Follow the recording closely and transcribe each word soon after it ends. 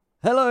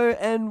Hello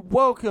and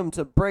welcome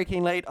to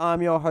Breaking Late.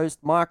 I'm your host,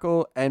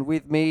 Michael, and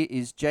with me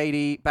is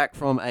JD back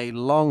from a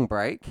long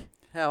break.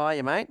 How are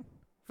you, mate?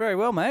 Very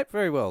well, mate.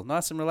 Very well.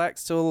 Nice and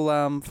relaxed till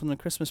from the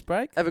Christmas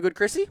break. Have a good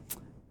Chrissy?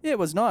 Yeah, it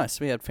was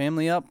nice. We had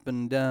family up,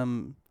 and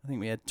I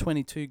think we had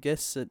 22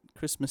 guests at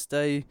Christmas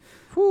Day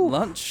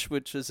lunch,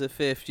 which was a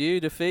fair few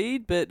to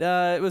feed, but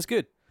it was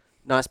good.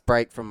 Nice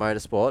break from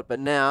motorsport,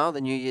 but now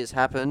the New Year's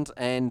happened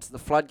and the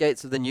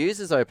floodgates of the news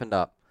has opened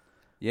up.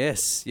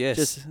 Yes.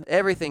 Just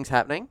everything's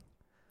happening.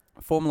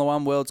 Formula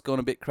One world's gone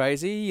a bit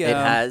crazy. It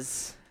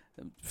has.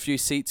 A few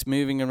seats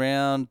moving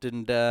around,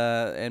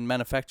 and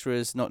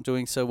manufacturers not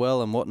doing so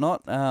well and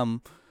whatnot.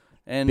 And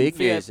big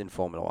news in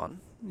Formula One.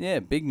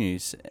 Yeah, big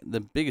news. The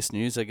biggest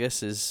news, I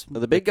guess, is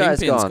the big guy's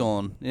Kingpin's gone.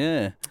 gone.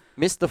 Yeah.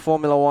 Mr.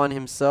 Formula One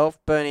himself,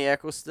 Bernie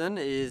Ecclestone,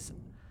 is,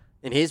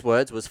 in his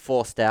words, was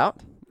forced out.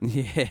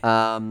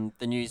 Yeah.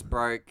 The news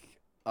broke,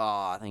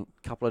 I think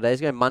a couple of days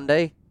ago,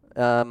 Monday,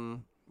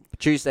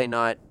 Tuesday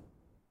night,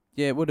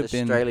 Yeah, it would have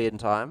been Australian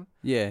time.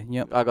 Yeah,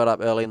 yep. I got up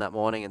early in that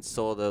morning and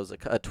saw there was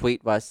a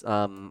tweet by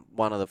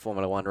one of the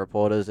Formula One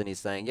reporters, and he's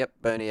saying, yep,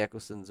 Bernie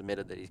Ecclestone's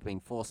admitted that he's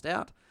been forced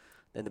out.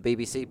 Then the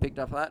BBC picked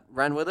up that,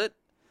 ran with it,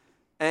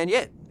 and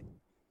yeah,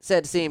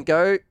 sad to see him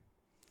go.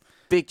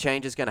 Big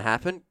change is going to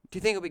happen. Do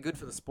you think it'll be good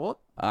for the sport?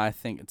 I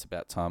think it's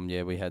about time.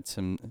 Yeah, we had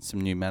some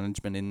new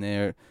management in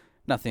there.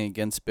 Nothing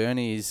against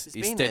Bernie. He's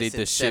been steadied there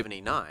the since ship.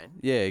 79.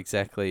 Yeah,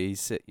 exactly.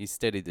 He's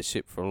steadied the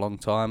ship for a long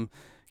time,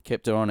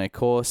 kept her on her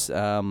course.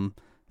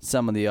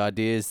 Some of the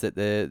ideas that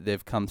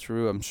they've come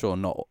through, I'm sure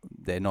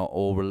they're not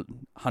all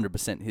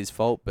 100% his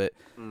fault, but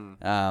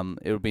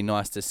it would be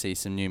nice to see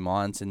some new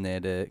minds in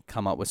there to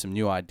come up with some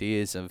new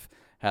ideas of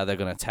how they're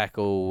going to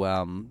tackle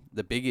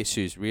the big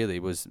issues. Really,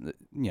 was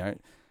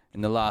in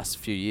the last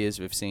few years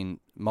we've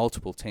seen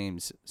multiple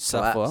teams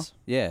suffer, Collapse.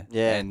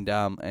 and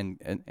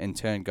in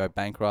turn go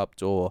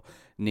bankrupt or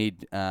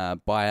need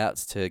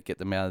buyouts to get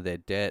them out of their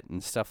debt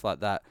and stuff like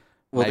that.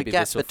 Well, Maybe the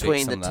gap this will fix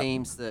between some the of that.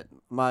 teams that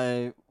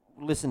I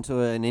listened to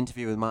an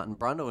interview with Martin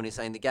Brundle, and he's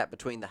saying the gap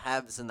between the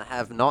haves and the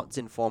have-nots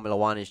in Formula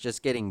One is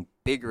just getting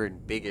bigger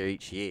and bigger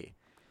each year.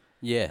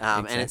 Yeah,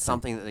 exactly. And it's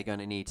something that they're going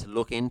to need to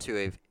look into.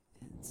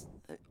 It's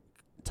a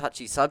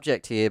touchy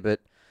subject here,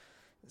 but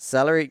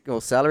salary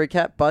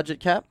cap,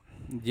 budget cap.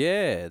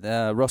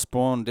 Yeah, Ross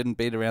Brawn didn't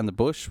beat around the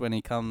bush when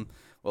he come.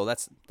 Well,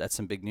 that's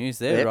some big news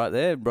there, right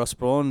there. Ross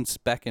Brawn's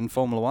back in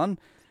Formula One.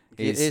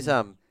 He's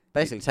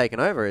basically taken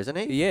over, isn't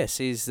he? Yes,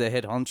 he's the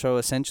head honcho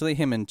essentially.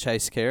 Him and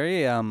Chase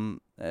Carey,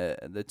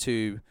 the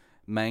two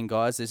main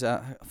guys. There's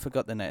I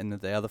forgot the name of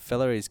the other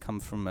fella. He's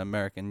come from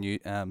American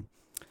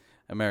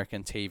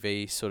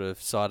TV sort of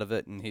side of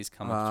it, and he's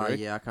coming through.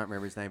 Yeah, I can't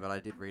remember his name, but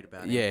I did read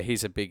about him. Yeah,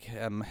 he's a big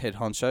head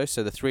honcho.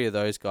 So the three of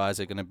those guys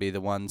are going to be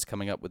the ones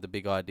coming up with the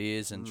big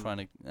ideas and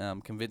trying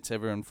to convince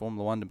everyone in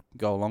Formula One to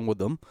go along with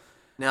them.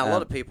 Now, a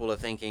lot of people are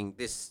thinking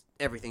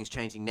everything's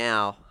changing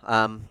now.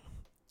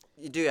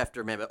 You do have to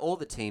remember, all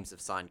the teams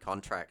have signed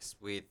contracts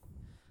with...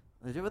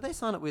 Would they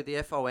sign it with the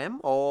FOM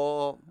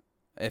or...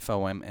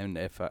 FOM and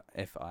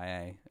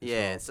FIA.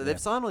 Yeah, so they've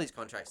signed all these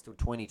contracts till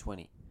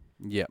 2020.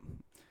 Yep.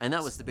 And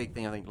that was the big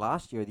thing, I think,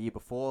 last year or the year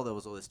before. There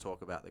was all this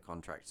talk about the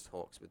contract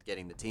talks with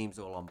getting the teams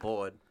all on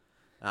board.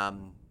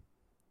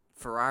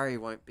 Ferrari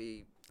won't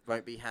be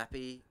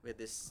happy with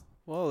this.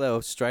 Well, they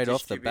were straight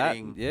off the bat.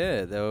 Distributing-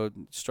 Yeah, they were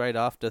straight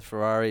after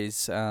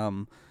Ferrari's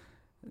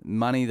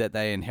money that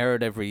they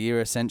inherit every year,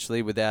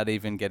 essentially, without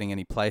even getting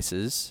any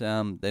places.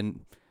 Then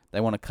they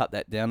want to cut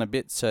that down a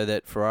bit so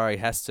that Ferrari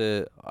has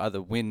to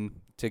either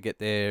win to get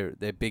their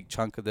big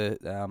chunk of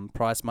the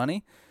prize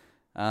money.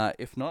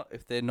 If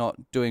they're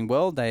not doing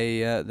well,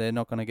 they're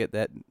not going to get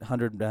that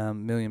 £100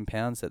 million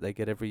that they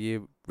get every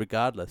year,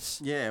 regardless.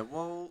 Yeah,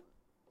 well,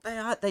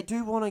 they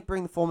do want to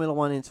bring the Formula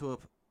One into a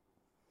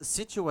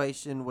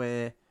situation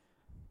where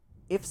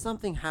if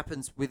something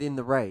happens within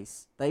the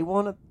race, they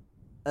want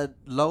a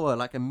lower,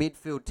 like a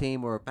midfield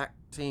team or a back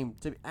team,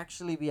 to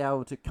actually be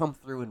able to come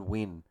through and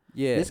win.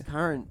 Yeah.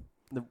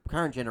 The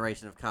current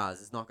generation of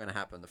cars is not going to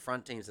happen. The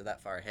front teams are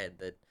that far ahead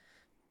that,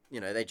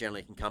 they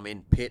generally can come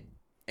in, pit,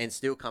 and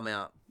still come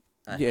out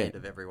ahead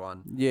of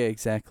everyone. Yeah,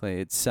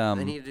 exactly. It's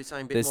They need to do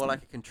something a bit more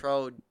like a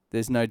controlled...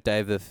 There's no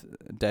David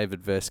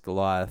versus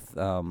Goliath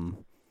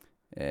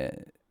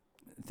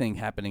thing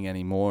happening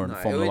anymore in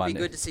Formula One. It would be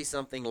good to see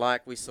something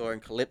like we saw in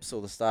Calypso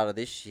the start of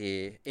this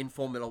year in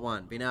Formula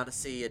One, being able to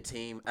see a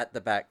team at the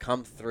back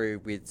come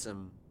through with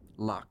some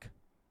luck.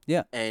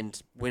 Yeah.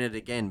 And win it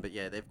again. But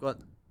yeah, they've got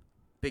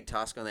big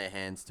task on their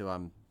hands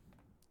to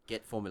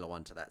get Formula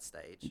One to that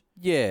stage.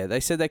 Yeah, they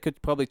said they could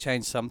probably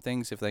change some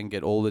things if they can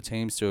get all the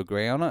teams to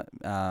agree on it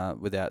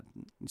without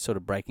sort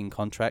of breaking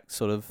contract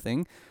sort of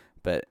thing.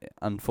 But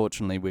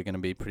unfortunately, we're going to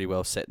be pretty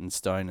well set in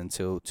stone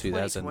until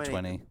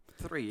 2020.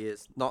 3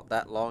 years, not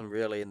that long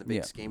really in the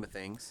big scheme of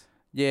things.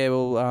 Yeah,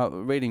 well,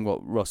 reading what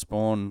Ross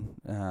Brawn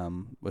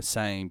was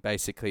saying,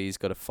 basically he's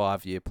got a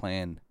 5-year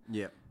plan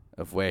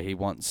of where he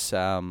wants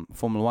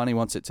Formula One. He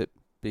wants it to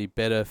be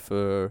better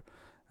for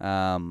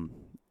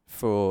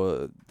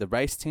the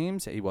race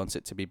teams. He wants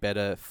it to be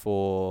better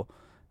for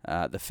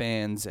the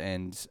fans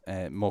and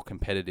more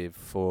competitive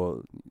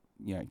for,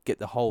 get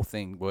the whole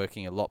thing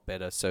working a lot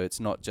better. So it's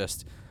not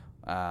just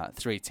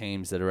 3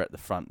 teams that are at the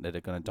front that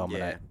are going to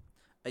dominate.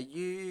 Yeah. Are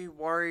you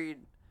worried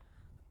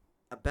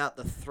about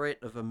the threat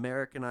of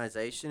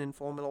Americanization in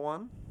Formula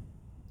One?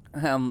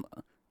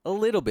 A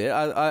little bit.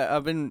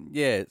 I've been,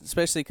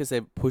 especially because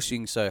they're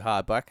pushing so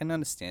hard, but I can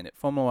understand it.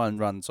 Formula One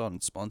runs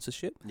on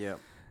sponsorship. Yeah.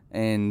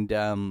 And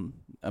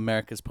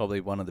America's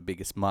probably one of the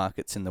biggest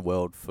markets in the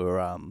world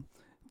for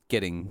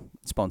getting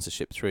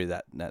sponsorship through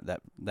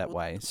that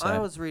way. So I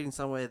was reading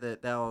somewhere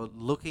that they were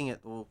looking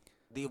at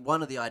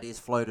one of the ideas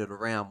floated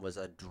around was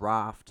a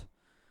draft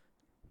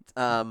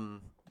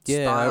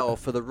style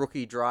for the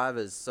rookie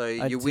drivers. So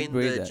you win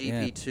the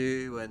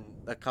GP2 and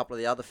a couple of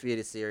the other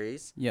theatre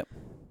series. Yep.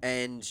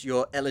 And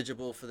you're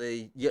eligible for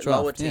the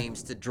lower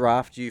teams to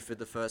draft you for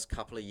the first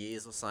couple of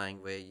years or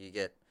something, where you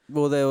get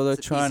they're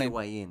trying to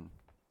way in.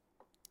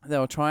 They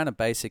were trying to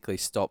basically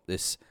stop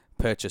this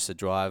purchase a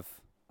drive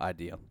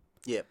idea.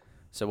 Yep.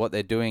 So what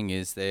they're doing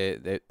is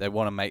they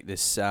want to make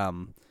this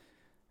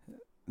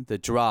the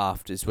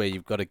draft is where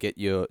you've got to get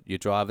your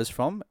drivers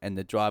from, and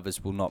the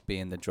drivers will not be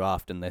in the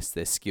draft unless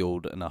they're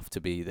skilled enough to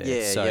be there.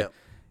 Yeah, so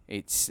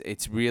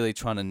it's really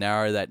trying to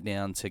narrow that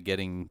down to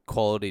getting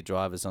quality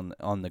drivers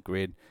on the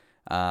grid,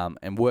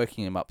 and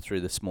working them up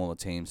through the smaller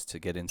teams to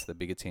get into the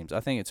bigger teams. I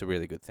think it's a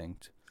really good thing.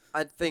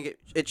 I think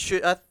it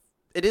should.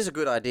 It is a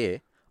good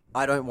idea.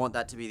 I don't want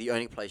that to be the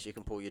only place you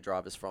can pull your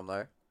drivers from,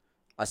 though.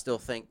 I still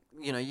think,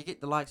 you get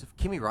the likes of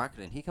Kimi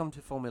Raikkonen. He come to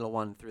Formula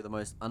One through the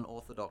most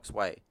unorthodox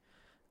way.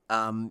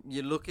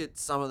 You look at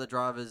some of the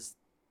drivers,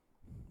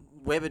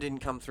 Webber didn't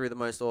come through the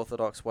most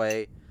orthodox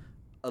way.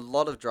 A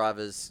lot of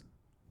drivers,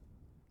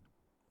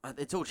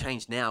 it's all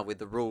changed now with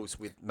the rules,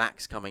 with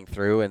Max coming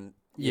through, and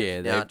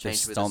they've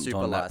just stomped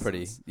on that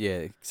pretty. Yeah,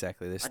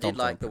 exactly. I did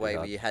like the way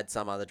where you had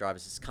some other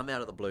drivers just come out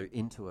of the blue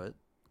into it,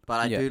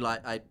 but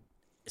I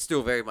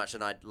still very much,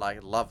 and I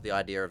love the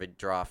idea of a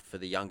draft for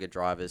the younger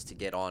drivers to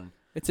get on.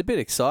 It's a bit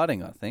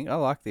exciting, I think. I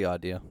like the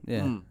idea.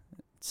 Yeah,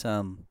 it's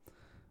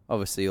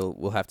obviously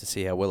we'll have to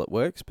see how well it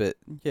works, but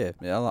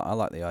I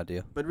like the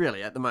idea. But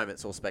really, at the moment,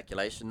 it's all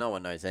speculation. No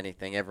one knows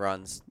anything.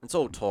 It's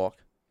all talk.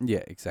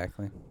 Yeah,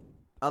 exactly.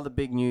 Other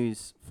big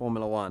news: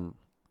 Formula One.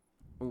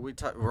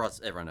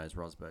 Everyone knows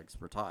Rosberg's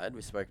retired.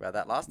 We spoke about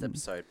that last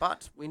episode,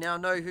 but we now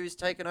know who's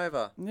taken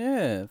over.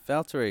 Yeah,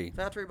 Valtteri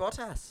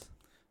Bottas.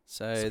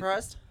 So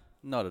surprised?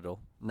 Not at all.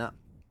 No.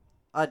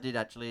 I did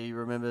actually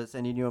remember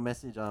sending you a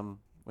message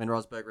when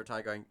Rosberg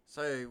retired going,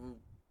 so will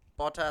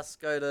Bottas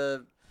go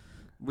to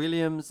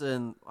Williams?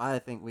 And I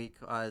think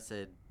I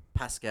said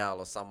Pascal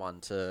or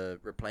someone to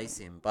replace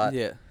him. But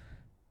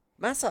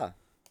Massa.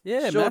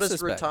 Yeah, shortest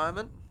Massa's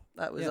retirement.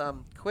 That was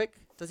quick.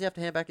 Does he have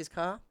to hand back his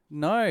car?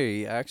 No,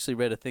 I actually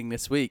read a thing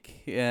this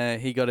week.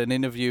 He got an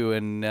interview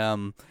and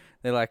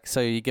they're like,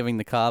 so you're giving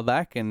the car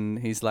back? And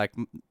he's like,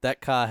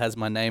 that car has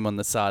my name on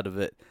the side of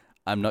it.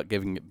 I'm not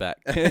giving it back.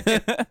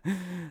 I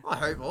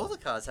hope all the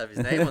cars have his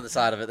name on the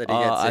side of it that he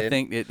gets in. I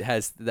think it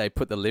has. They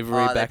put the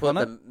livery back on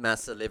it. They put the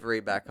Massa livery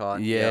back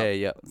on.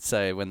 Yeah.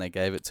 So when they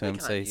gave it to him,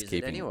 so he's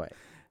keeping it anyway.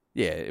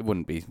 Yeah, it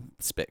wouldn't be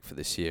spec for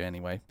this year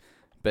anyway.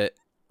 But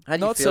how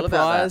do you feel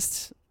about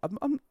that?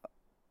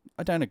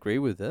 I don't agree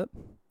with it.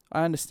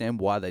 I understand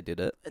why they did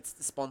it. It's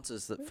the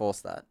sponsors that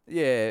forced that.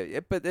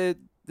 Yeah, but the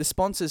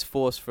sponsors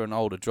forced for an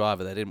older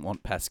driver. They didn't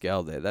want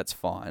Pascal there. That's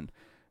fine.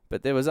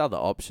 But there was other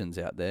options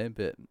out there.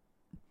 But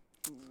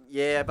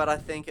yeah, but I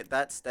think at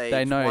that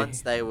stage,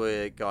 once they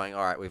were going,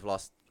 all right, we've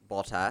lost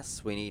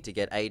Bottas, we need to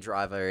get a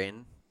driver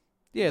in.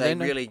 Yeah, they're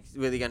really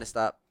going to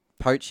start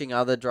poaching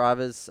other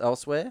drivers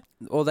elsewhere.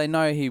 Or they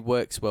know he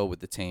works well with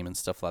the team and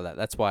stuff like that.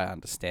 That's why I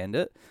understand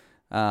it.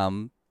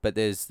 But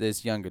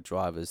there's younger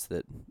drivers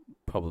that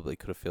probably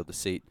could have filled the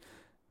seat.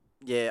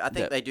 Yeah, I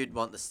think they did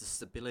want the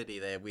stability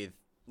there with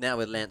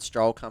Lance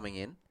Stroll coming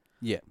in.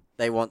 Yeah.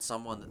 They want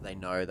someone that they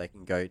know they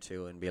can go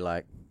to and be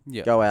like,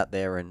 go out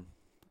there and...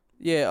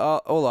 Yeah,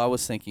 all I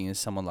was thinking is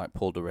someone like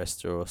Paul di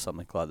Resta or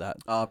something like that.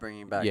 Oh, bring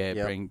him back. Yeah,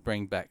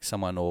 bring back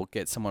someone or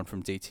get someone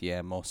from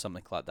DTM or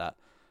something like that.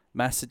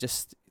 Massa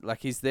just,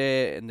 he's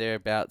there and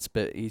thereabouts,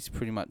 but he's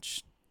pretty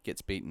much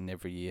gets beaten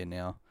every year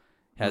now.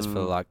 Has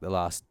for the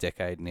last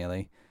decade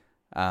nearly.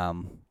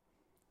 I'm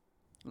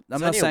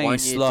not saying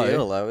he's slow.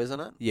 Deal, though, isn't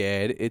it?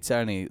 Yeah, it's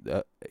only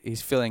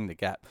he's filling the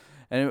gap,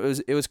 and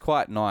it was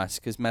quite nice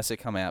because Massa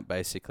come out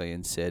basically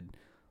and said,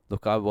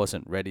 "Look, I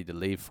wasn't ready to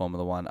leave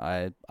Formula One.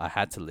 I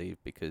had to leave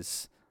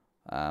because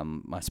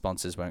my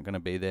sponsors weren't going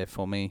to be there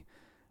for me.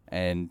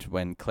 And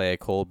when Claire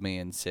called me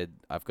and said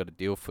I've got a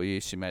deal for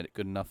you, she made it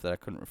good enough that I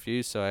couldn't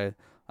refuse. So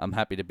I'm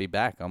happy to be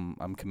back.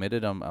 I'm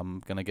committed.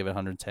 I'm going to give it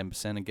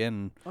 110%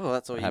 again. Oh,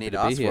 that's all you need to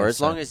ask for.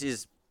 As long as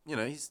he's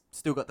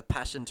still got the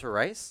passion to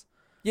race.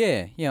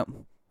 Yeah.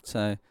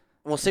 So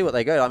we'll see what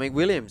they go. I mean,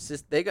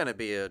 Williams, they're going to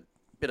be a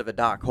bit of a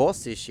dark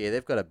horse this year.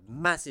 They've got a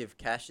massive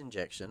cash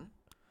injection.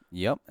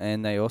 Yep,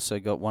 and they also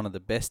got one of the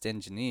best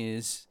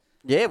engineers.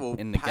 Yeah, well,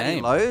 in the Paddy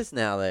game. Lowe's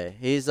now there.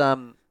 He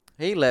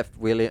left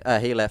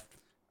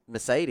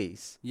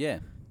Mercedes. Yeah.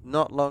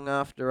 not long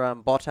after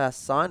Bottas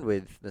signed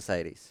with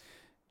Mercedes.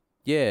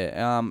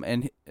 Yeah,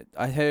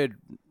 I heard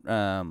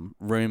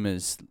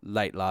rumors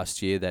late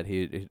last year that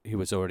he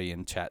was already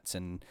in chats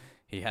and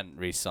he hadn't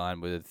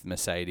re-signed with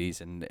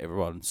Mercedes, and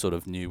everyone sort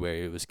of knew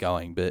where he was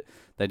going, but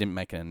they didn't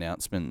make an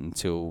announcement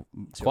until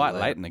quite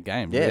late in the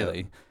game, Yeah.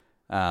 really,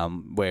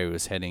 where he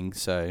was heading.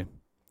 So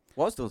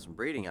Was doing some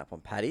reading up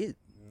on Paddy. He's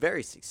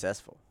very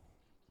successful.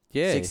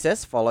 yeah,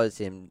 Success follows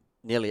him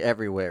nearly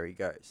everywhere he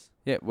goes.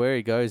 yeah, where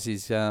he goes,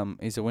 he's a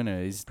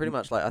winner. He's Pretty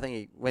much like I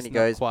think when he not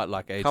goes quite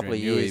like a Adrian couple of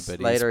Newey, years but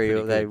later, he's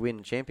pretty they good.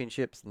 win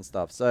championships and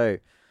stuff. So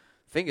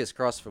fingers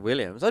crossed for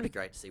Williams. It'd be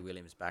great to see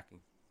Williams back and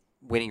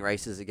winning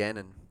races again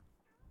and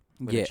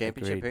win a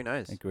championship. Agreed. Who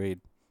knows? Agreed.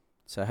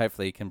 So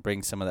hopefully he can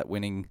bring some of that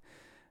winning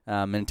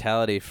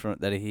mentality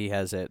that he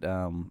has at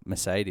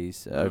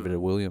Mercedes over to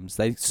Williams.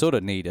 They sort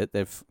of need it.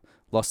 They've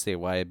lost their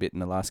way a bit in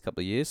the last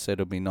couple of years, so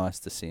it'll be nice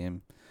to see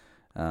him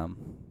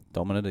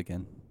dominant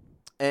again.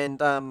 And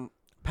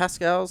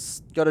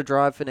Pascal's got a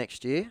drive for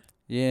next year.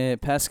 Yeah,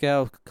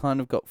 Pascal kind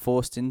of got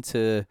forced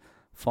into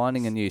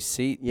finding a new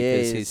seat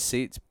because his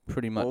seat's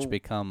pretty much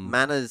become...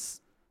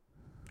 Manners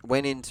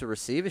went into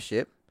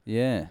receivership.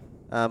 Yeah.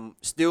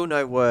 Still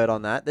no word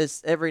on that.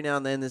 There's every now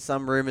and then there's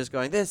some rumors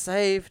going they're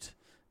saved.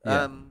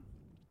 Yeah.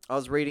 I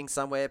was reading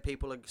somewhere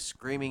people are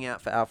screaming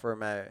out for Alfa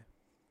Romeo.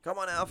 Come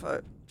on,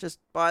 Alfa, just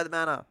buy the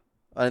Manor.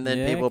 And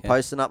then people are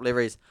posting up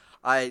liveries.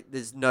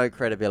 There's no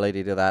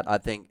credibility to that. I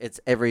think it's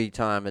every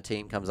time a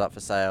team comes up for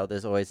sale,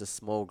 there's always a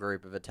small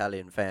group of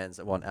Italian fans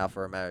that want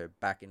Alfa Romeo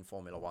back in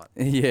Formula One.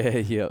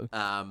 Yeah.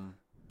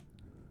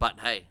 But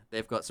hey,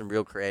 they've got some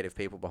real creative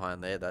people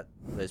behind there.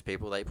 Those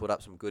people, they put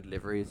up some good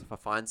liveries. If I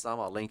find some,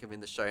 I'll link them in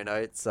the show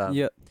notes.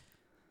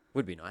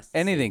 Would be nice.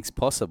 Anything's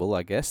possible,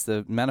 I guess.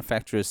 The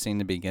manufacturers seem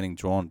to be getting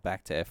drawn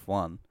back to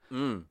F1.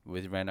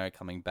 With Renault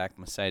coming back,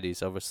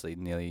 Mercedes obviously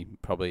nearly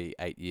probably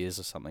 8 years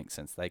or something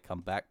since they come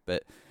back,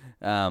 but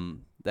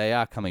they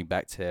are coming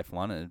back to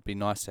F1, and it'd be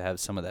nice to have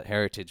some of that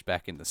heritage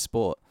back in the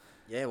sport.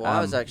 Yeah, well,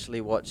 I was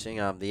actually watching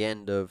the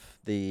end of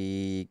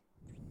the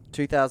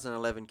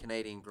 2011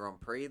 Canadian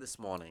Grand Prix this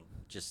morning.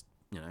 Just,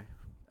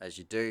 as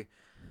you do.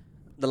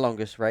 The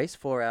longest race,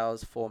 4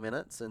 hours, 4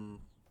 minutes, and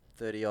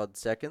 30-odd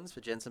seconds for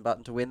Jenson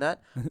Button to win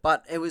that.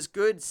 But it was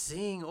good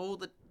seeing all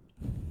the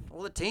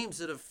teams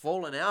that have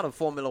fallen out of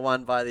Formula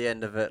One by the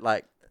end of it,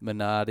 like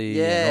Minardi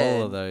and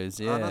all of those.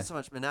 Yeah, not so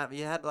much Minardi.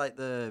 You had like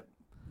the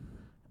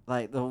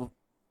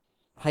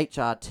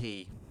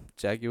HRT.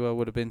 Jaguar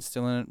would have been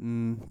still in it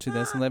in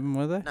 2011,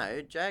 were they?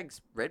 No,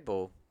 Jags, Red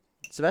Bull,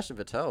 Sebastian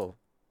Vettel.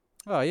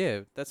 Oh yeah,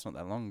 that's not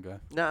that long ago.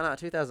 No,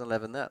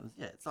 2011.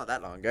 It's not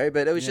that long ago,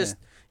 but it was just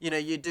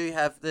you do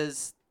have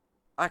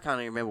I can't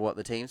even remember what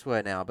the teams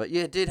were now, but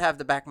you did have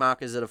the back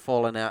markers that have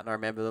fallen out, and I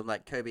remember them,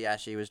 like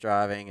Kobayashi was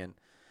driving, and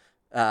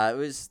it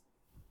was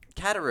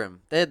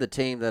Caterham. They're the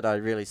team that I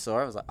really saw.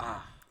 I was like,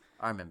 I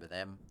remember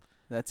them.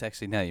 That's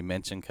actually, now you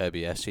mentioned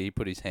Kobayashi, he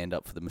put his hand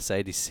up for the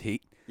Mercedes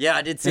seat. Yeah,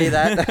 I did see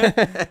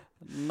that.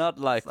 Not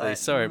likely.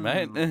 Sorry,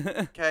 mate.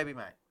 Kobe,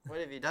 mate. What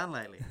have you done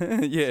lately?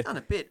 Yeah. He's done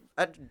a bit.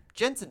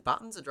 Jenson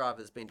Button's a driver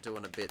that's been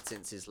doing a bit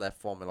since he's left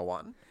Formula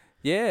One.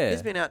 Yeah.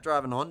 He's been out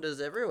driving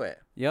Hondas everywhere.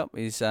 Yep,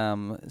 he's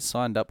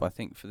signed up, I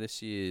think, for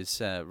this year's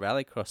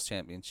Rallycross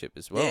Championship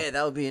as well. Yeah,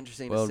 that would be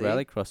interesting to see. World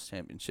Rallycross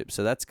Championship,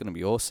 so that's going to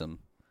be awesome.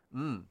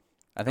 I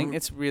think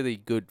it's really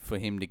good for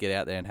him to get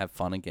out there and have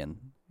fun again.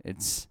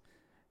 He's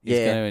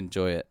going to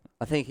enjoy it.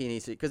 I think he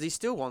needs to, because he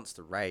still wants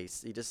to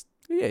race. He just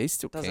he's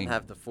still doesn't keen.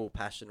 have the full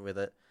passion with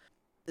it.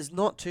 There's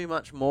not too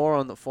much more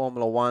on the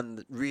Formula One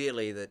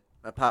that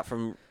apart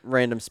from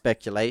random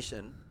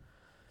speculation.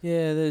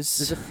 Yeah,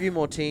 There's a few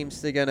more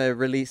teams they're going to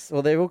release.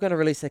 Well, they're all going to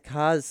release their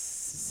cars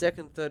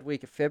second, third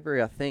week of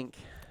February, I think,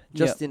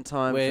 just in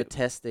time for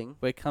testing.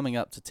 We're coming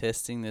up to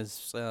testing.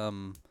 There's,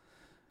 one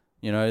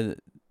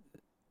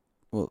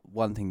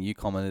thing you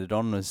commented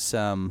on was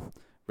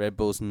Red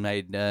Bull's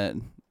made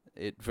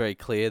it very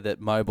clear that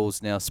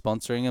Mobil's now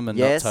sponsoring them and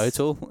not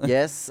Total.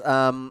 Yes.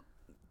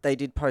 They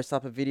did post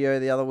up a video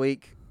the other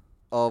week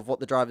of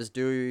what the drivers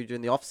do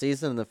during the off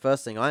season, and the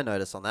first thing I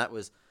noticed on that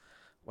was,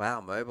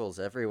 wow, Mobil's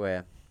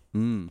everywhere.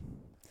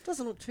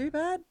 Doesn't look too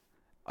bad.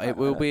 It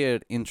will be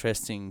an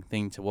interesting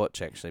thing to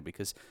watch, actually,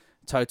 because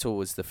Total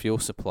was the fuel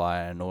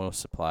supplier and oil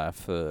supplier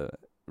for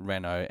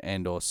Renault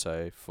and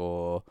also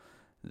for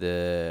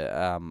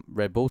the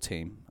Red Bull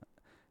team.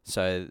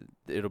 So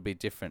it'll be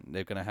different.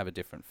 They're going to have a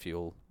different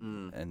fuel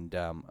and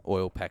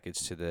oil package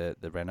to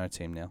the Renault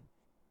team now.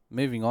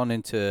 Moving on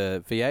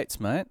into V8s,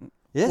 mate.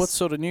 Yes. What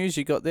sort of news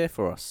you got there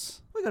for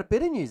us? We got a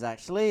bit of news,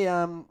 actually.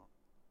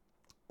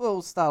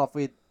 We'll start off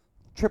with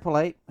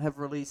 888 have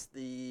released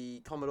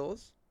the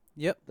Commodores.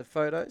 Yep. The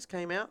photos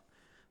came out.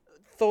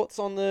 Thoughts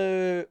on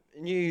the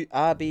new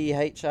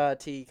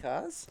RB-HRT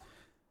cars?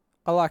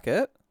 I like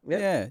it.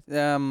 Yep.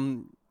 Yeah.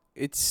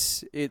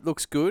 It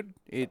looks good.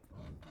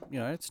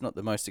 It's not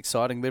the most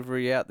exciting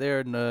livery out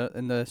there in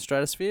the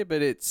stratosphere,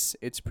 but it's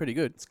pretty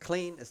good. It's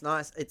clean. It's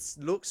nice. It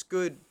looks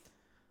good.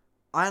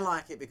 I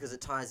like it because it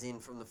ties in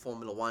from the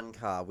Formula One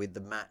car with the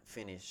matte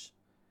finish.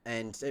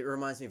 And it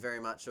reminds me very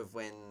much of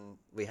when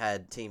we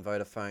had Team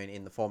Vodafone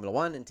in the Formula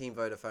 1 and Team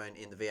Vodafone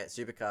in the V8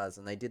 Supercars,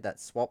 and they did that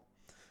swap.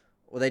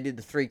 Or they did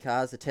the 3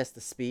 cars to test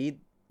the speed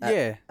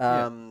at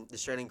the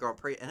Australian Grand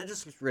Prix, and it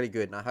just looks really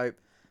good. And I hope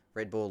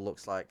Red Bull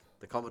looks like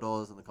the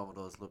Commodores and the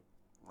Commodores look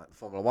like the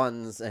Formula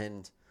 1s,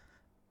 and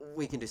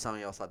we can do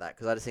something else like that,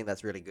 because I just think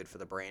that's really good for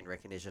the brand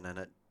recognition.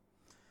 And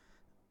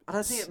I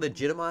don't think it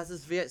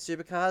legitimizes V8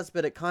 Supercars,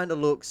 but it kind of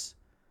looks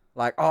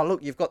like, oh,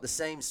 look, you've got the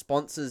same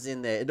sponsors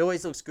in there. It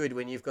always looks good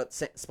when you've got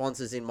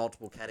sponsors in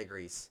multiple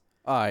categories.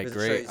 I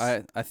agree.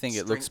 I think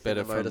it looks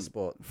better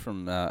motorsport.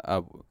 from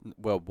a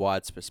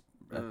worldwide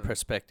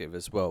perspective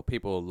as well.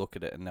 People will look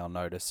at it and they'll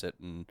notice it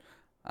and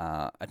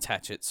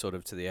attach it sort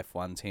of to the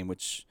F1 team,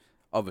 which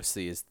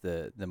obviously is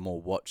the more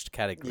watched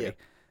category.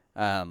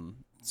 I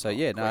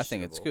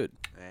think it's good.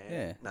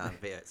 Yeah. No,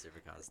 the V8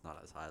 Supercar is not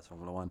as high as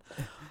Formula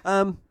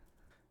 1.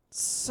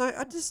 So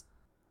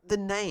the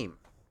name,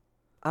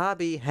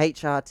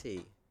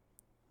 RBHRT.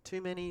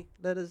 Too many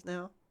letters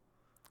now?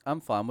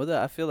 I'm fine with it.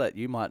 I feel like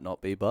you might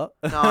not be, but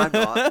no, I'm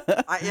not.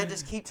 I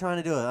just keep trying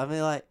to do it. I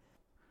mean, like,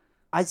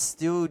 I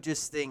still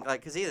just think, like,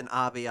 because even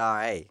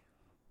RBRA,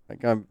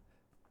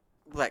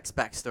 Black's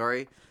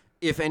backstory.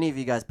 If any of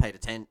you guys paid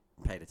attention,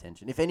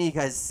 if any of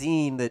you guys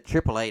seen that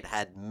Triple Eight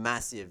had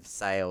massive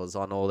sales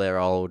on all their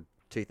old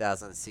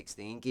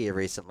 2016 gear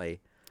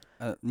recently.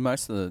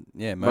 Most of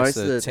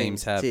the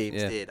teams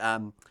did.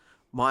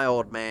 My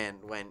old man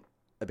went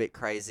a bit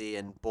crazy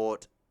and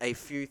bought a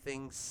few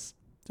things.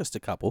 Just a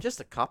couple.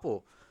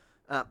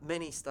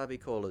 Many stubby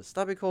callers.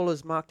 Stubby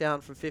callers marked down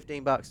from $15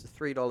 to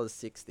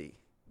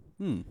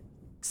 $3.60.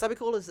 Stubby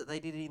callers that they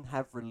didn't even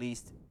have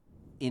released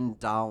in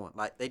Darwin.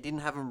 Like, they didn't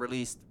have them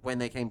released when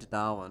they came to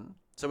Darwin.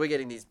 So we're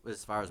getting these,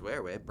 as far as we're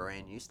aware,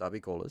 brand new stubby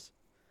callers.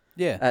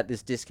 Yeah. At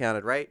this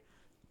discounted rate.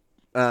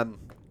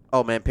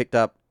 Old man picked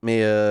up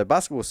me a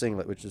basketball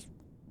singlet, which is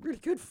really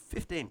good.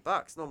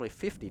 $15. Normally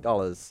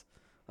 $50.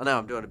 I know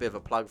I'm doing a bit of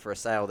a plug for a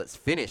sale that's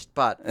finished,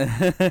 but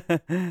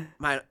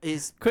mate,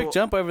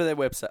 jump over their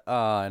website.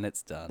 And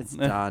it's done. It's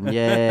done.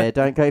 Yeah,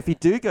 don't go. If you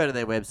do go to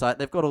their website,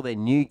 they've got all their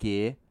new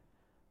gear.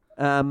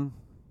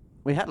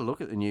 We had a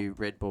look at the new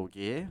Red Bull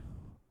gear.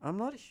 I'm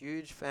not a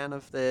huge fan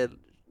of their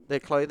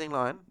clothing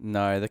line.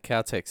 No, the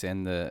Caltex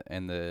and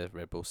the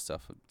Red Bull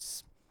stuff.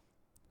 It's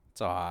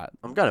alright.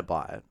 I'm gonna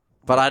buy it,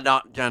 but I'm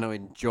not gonna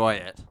enjoy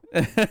it.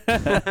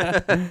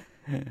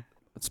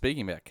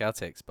 Speaking about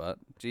Caltex, but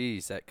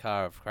geez, that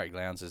car of Craig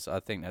Lowndes, I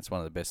think that's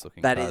one of the best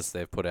looking cars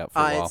they've put out for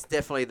a while. It's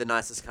definitely the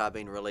nicest car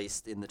being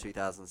released in the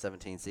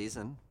 2017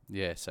 season.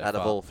 Yeah, so out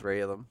of all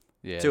 3 of them.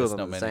 Yeah, 2 of them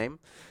are the same.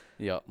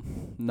 Yep,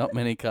 not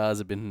many cars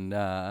have been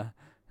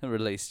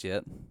released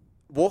yet.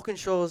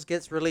 Walkinshaws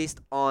gets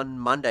released on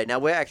Monday. Now,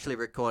 we're actually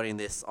recording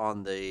this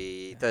on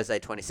the Thursday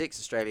 26th,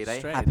 Australia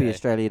Day. Happy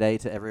Australia Day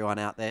to everyone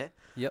out there.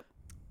 Yep.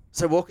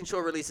 So Walkinshaw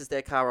releases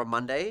their car on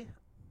Monday.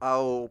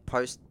 I'll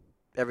post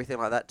everything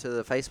like that to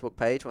the Facebook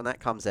page when that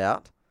comes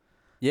out.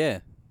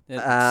 Yeah.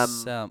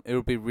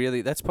 It'll be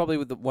really... That's probably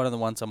one of the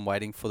ones I'm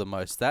waiting for the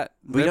most.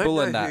 We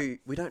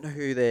don't know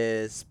who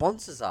their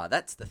sponsors are.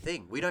 That's the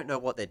thing. We don't know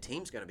what their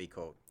team's going to be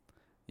called.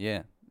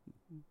 Yeah.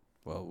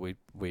 Well,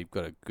 we've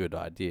got a good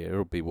idea.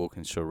 It'll be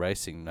Walkinshaw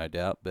Racing, no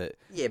doubt. But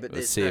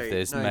we'll see if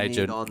there's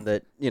major need on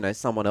that.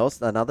 Someone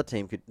else,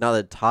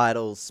 another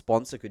title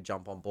sponsor could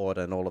jump on board,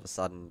 and all of a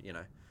sudden,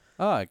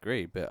 Oh, I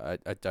agree, but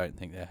I don't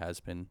think there has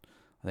been.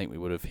 I think we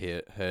would have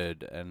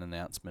heard an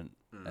announcement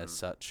as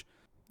such.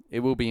 It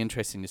will be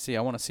interesting to see.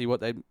 I want to see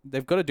what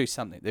they've got to do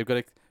something. They've got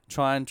to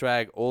try and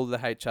drag all the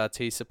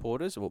HRT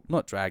supporters, well,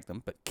 not drag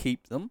them, but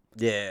keep them.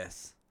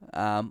 Yes.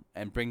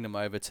 And bring them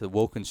over to the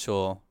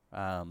Walkinshaw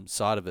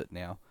side of it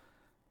now.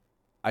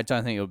 I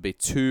don't think it would be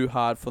too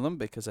hard for them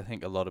because I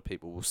think a lot of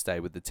people will stay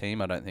with the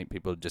team. I don't think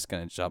people are just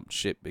going to jump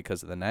ship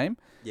because of the name.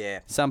 Yeah.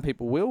 Some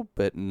people will,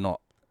 but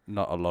not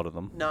a lot of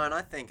them. No, and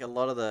I think a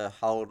lot of the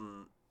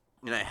Holden,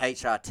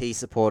 HRT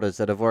supporters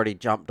that have already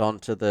jumped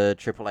onto the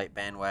Triple Eight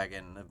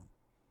bandwagon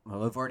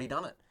have already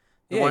done it.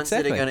 The ones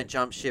that are going to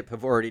jump ship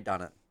have already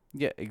done it.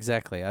 Yeah,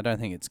 exactly. I don't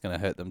think it's going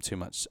to hurt them too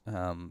much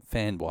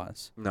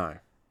fan-wise. No.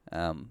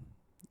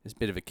 It's a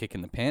bit of a kick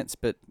in the pants,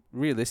 but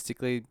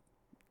realistically,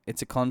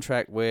 it's a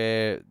contract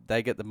where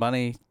they get the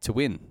money to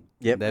win.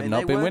 Yep. They've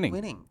not been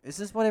winning. This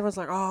is what everyone's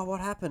like, oh, what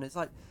happened? It's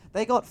like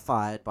they got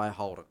fired by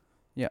Holden.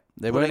 Yeah,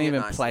 they weren't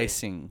even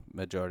placing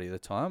majority of the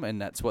time,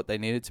 and that's what they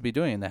needed to be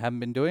doing, and they haven't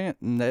been doing it,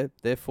 and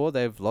therefore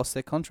they've lost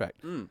their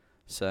contract.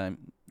 So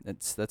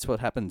that's what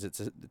happens.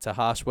 It's a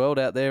harsh world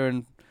out there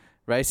in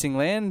racing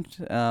land,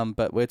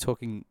 but we're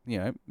talking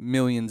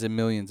millions and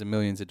millions and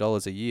millions of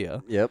dollars a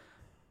year. Yep.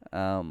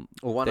 They're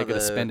going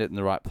to spend it in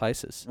the right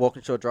places.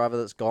 Walkinshaw driver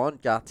that's gone,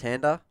 Garth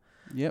Tander.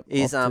 Yep.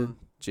 Is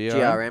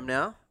GRM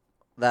now.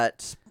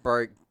 That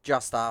broke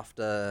just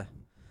after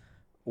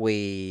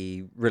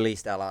we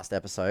released our last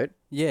episode.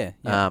 Yeah.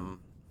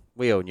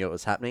 We all knew it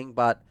was happening,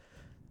 but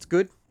it's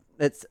good.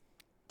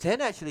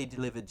 Tander actually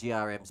delivered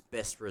GRM's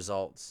best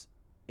results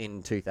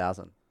in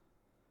 2000.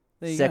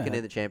 Second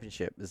in the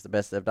championship is the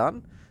best they've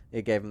done.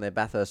 It gave them their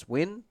Bathurst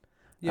win.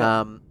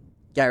 Yeah.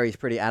 Gary's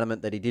pretty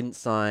adamant that he didn't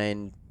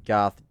sign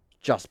Garth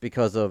just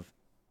because of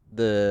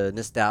the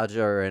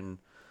nostalgia and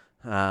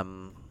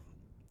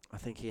I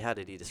think how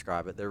did he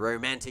describe it? The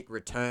romantic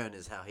return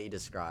is how he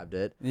described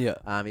it. Yeah.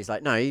 He's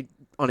like, no,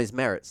 on his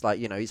merits. Like,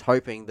 he's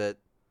hoping that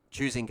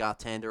choosing Garth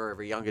Tander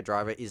over a younger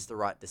driver is the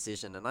right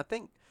decision. And I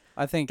think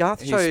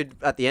Garth showed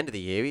at the end of the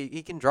year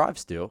he can drive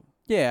still.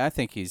 Yeah, I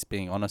think he's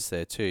being honest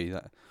there too.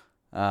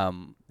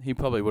 He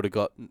probably would have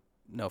got,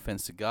 no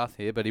offense to Garth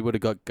here, but he would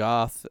have got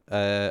Garth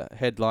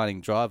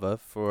headlining driver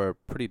for a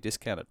pretty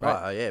discounted rate.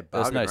 Oh, yeah,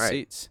 There's no bargain rate.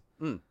 seats.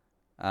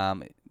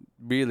 Mm.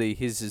 Really,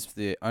 his is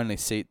the only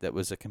seat that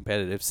was a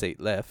competitive seat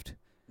left.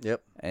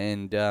 Yep.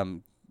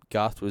 And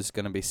Garth was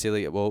going to be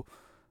silly. Well,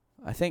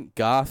 I think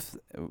Garth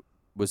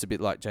was a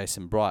bit like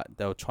Jason Bright.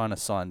 They were trying to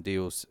sign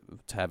deals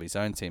to have his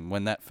own team.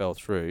 When that fell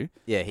through,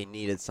 Yeah, he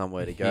needed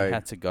somewhere to go. he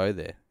had to go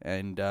there.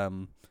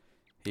 And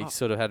he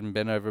sort of had him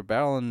bent over a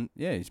barrel. And,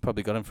 yeah, he's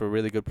probably got him for a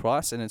really good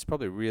price. And it's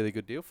probably a really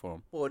good deal for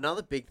him. Well,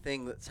 another big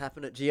thing that's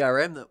happened at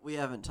GRM that we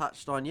haven't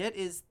touched on yet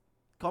is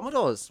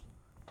Commodores.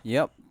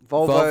 Yep.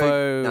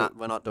 Volvo, nah,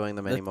 we're not doing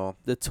them anymore.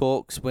 The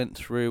talks went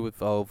through with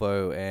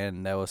Volvo,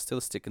 and they were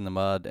still sticking the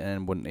mud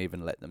and wouldn't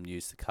even let them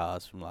use the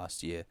cars from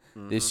last year,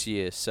 this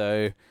year.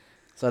 So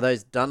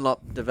those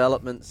Dunlop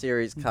Development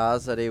Series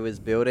cars that he was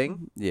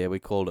building. Yeah, we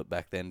called it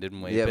back then,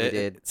 didn't we? Yeah, but we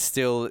did.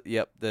 Still,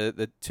 yep,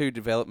 the two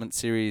Development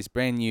Series,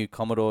 brand new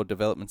Commodore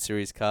Development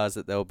Series cars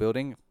that they were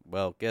building.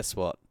 Well, guess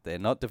what? They're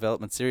not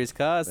Development Series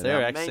cars.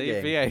 They're actually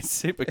V8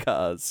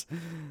 supercars.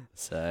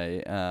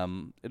 So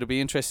it'll be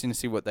interesting to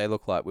see what they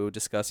look like. We were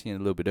discussing it a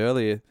little bit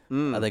earlier.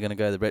 Are they going to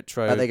go the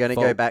retro? Are they going to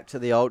go back to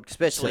the old,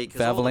 especially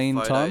because all the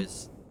Valvoline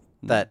photos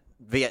that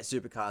V8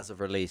 supercars have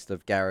released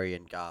of Gary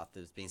and Garth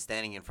has been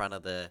standing in front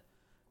of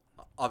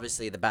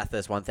obviously the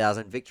Bathurst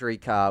 1000 Victory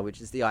car,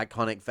 which is the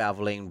iconic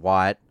Valvoline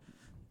white,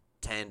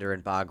 Tander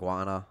and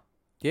Bargwanna.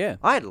 Yeah.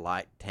 I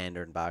liked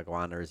Tander and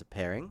Bargwanna as a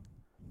pairing.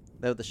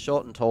 They were the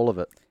short and tall of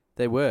it.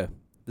 They were.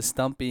 The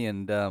Stumpy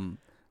and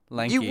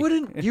Lanky.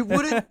 You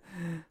wouldn't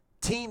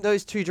team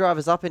those two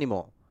drivers up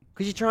anymore.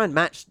 Because you try and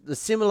match the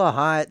similar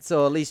heights,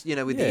 or at least,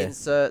 with the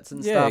inserts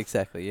and stuff. Yeah,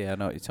 exactly. Yeah, I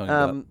know what you're talking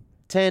about.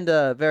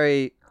 Tander,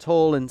 very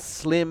tall and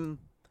slim.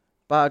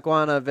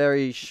 Bargwanna,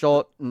 very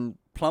short and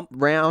plump.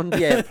 Round.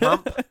 Yeah,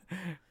 plump.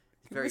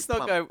 Very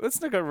plump.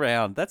 Let's not go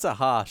round. That's a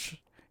harsh.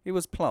 He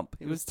was plump.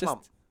 He was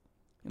plump.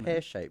 Just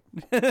pear-shaped.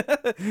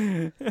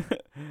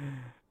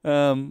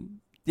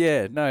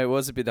 Yeah, no, it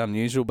was a bit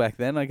unusual back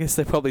then. I guess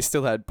they probably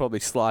still had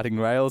sliding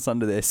rails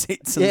under their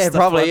seats. And stuff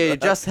probably. Like yeah.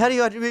 that. Just how do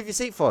you move your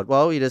seat forward?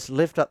 Well, you just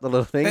lift up the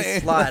little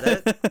thing, slide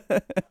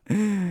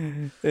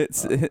it.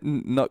 It's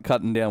not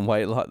cutting down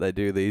weight like they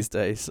do these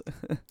days.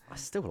 I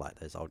still like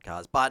those old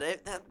cars, but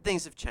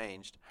things have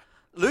changed.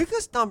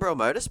 Lucas Dumbrell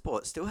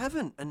Motorsport still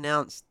haven't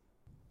announced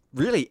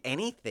really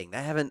anything.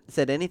 They haven't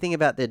said anything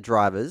about their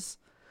drivers.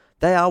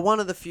 They are one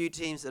of the few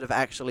teams that have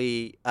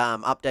actually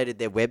updated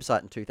their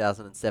website in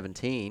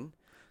 2017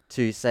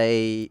 to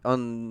say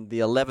on the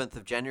 11th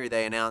of January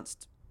they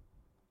announced,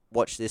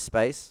 watch this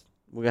space.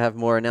 We're going to have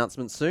more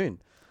announcements soon.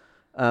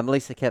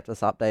 Lisa kept us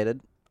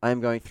updated. I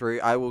am going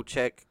through. I will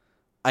check.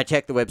 I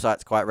check the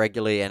websites quite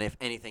regularly, and if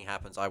anything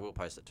happens, I will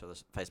post it to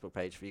the Facebook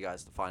page for you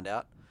guys to find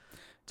out.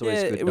 It's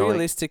always good knowing.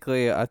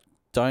 Realistically, I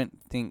don't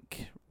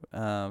think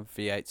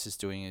V8s is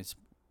doing as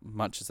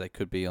much as they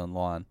could be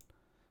online.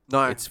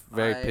 No, it's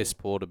very piss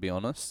poor, to be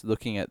honest.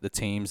 Looking at the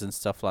teams and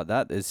stuff like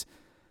that, there's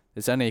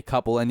only a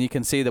couple, and you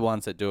can see the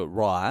ones that do it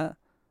right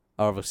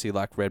are obviously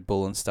like Red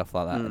Bull and stuff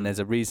like that. And there's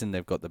a reason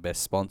they've got the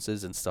best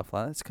sponsors and stuff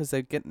like that. It's because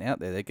they're getting out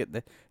there.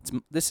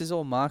 This is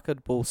all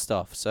marketable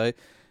stuff, so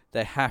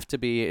they have to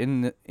be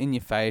in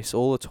your face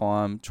all the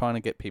time, trying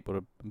to get people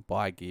to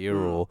buy gear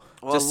or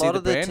just see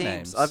the brand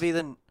names. I've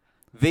even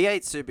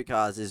V8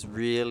 Supercars is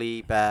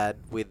really bad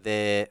with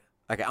their.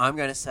 Okay, I'm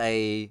going to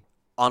say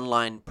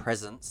online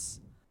presence.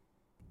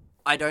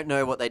 I don't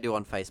know what they do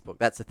on Facebook.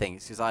 That's the thing,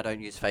 because I don't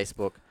use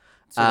Facebook.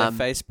 So their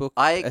Facebook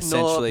I ignore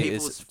essentially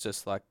people's... is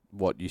just like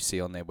what you see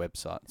on their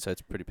website. So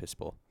it's pretty piss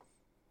poor.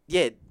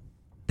 Yeah,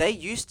 they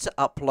used to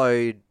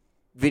upload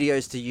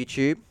videos to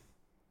YouTube,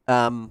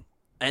 and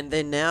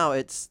then now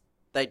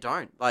they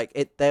don't.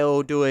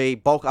 They'll do a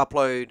bulk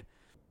upload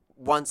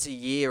once a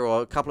year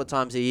or a couple of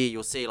times a year.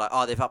 You'll see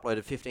they've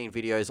uploaded 15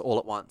 videos all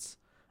at once.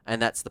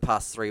 And that's the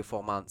past 3 or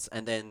 4 months.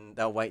 And then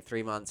they'll wait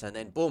 3 months. And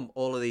then, boom,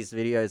 all of these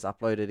videos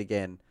uploaded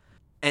again.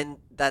 And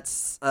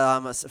that's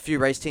a few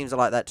race teams are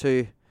like that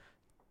too.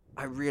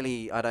 I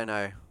don't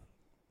know.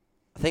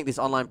 I think this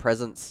online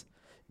presence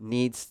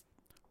needs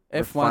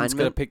F1's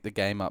got to pick the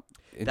game up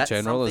in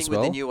general as well.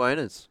 With the new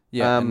owners.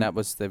 Yeah, and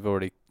they've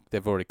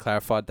already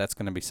clarified that's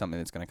going to be something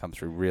that's going to come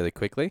through really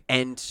quickly.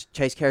 And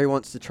Chase Carey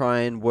wants to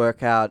try and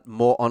work out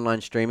more online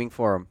streaming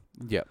for them.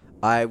 Yeah.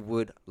 I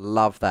would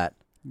love that.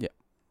 Yeah.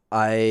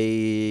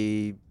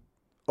 I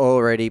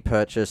already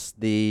purchased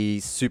the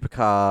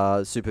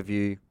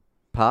Superview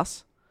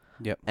pass.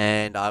 Yep.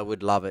 And I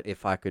would love it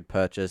if I could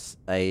purchase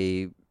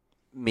a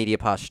media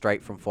pass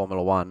straight from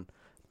Formula One,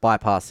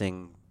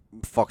 bypassing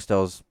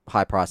Foxtel's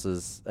high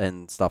prices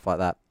and stuff like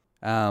that.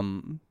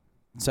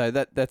 So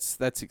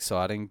that's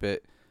exciting,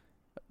 but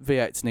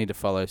V8s need to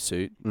follow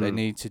suit. They Mm.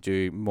 need to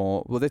do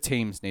more. Well, the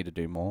teams need to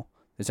do more.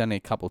 There's only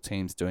a couple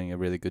teams doing a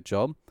really good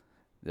job.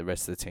 The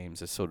rest of the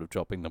teams are sort of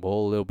dropping the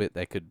ball a little bit.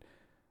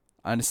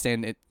 I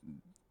understand it.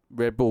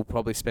 Red Bull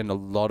probably spend a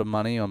lot of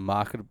money on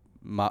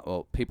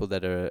people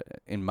that are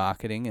in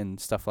marketing and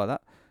stuff like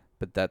that.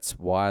 But that's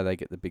why they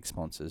get the big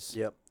sponsors.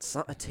 Yep.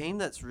 So, a team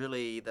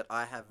that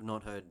I have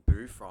not heard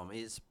boo from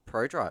is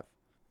ProDrive.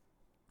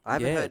 I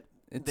haven't heard.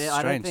 It's I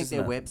strange, don't think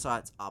isn't their it?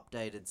 website's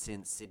updated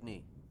since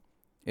Sydney.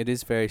 It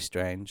is very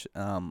strange.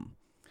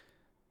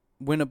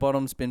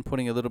 Winterbottom's been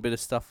putting a little bit of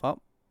stuff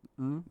up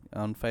Mm.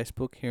 on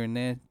Facebook here and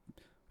there.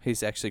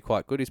 He's actually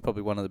quite good. He's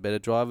probably one of the better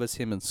drivers.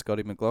 Him and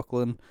Scotty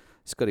McLaughlin.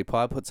 Scotty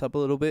Pye puts up a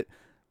little bit.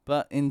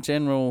 But in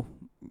general,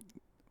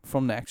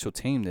 from the actual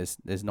team,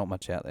 there's not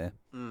much out there.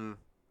 Mm.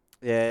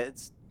 Yeah,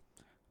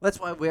 that's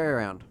why we're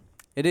around.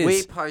 It is.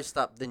 We post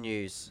up the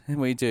news.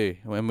 We do.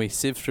 When we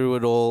sift through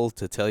it all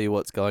to tell you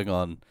what's going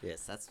on.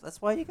 Yes,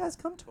 that's why you guys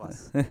come to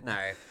us. No,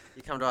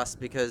 you come to us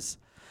because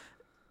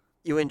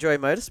you enjoy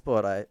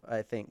motorsport,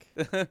 I think.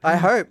 I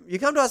hope. You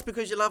come to us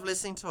because you love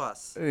listening to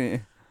us. Yeah.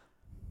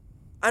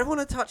 I want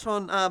to touch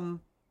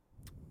on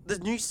the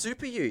new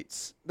Super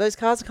Utes. Those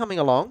cars are coming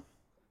along.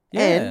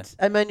 And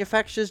a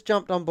manufacturer's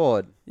jumped on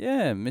board.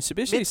 Yeah,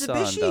 Mitsubishi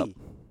signed up.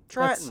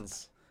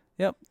 Tritons.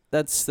 Yep,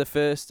 that's the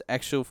first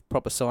actual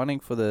proper signing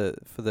for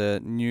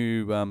the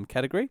new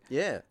category.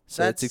 Yeah.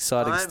 So it's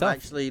exciting stuff. I'm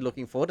actually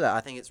looking forward to that.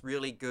 I think it's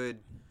really good.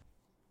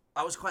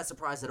 I was quite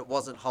surprised that it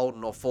wasn't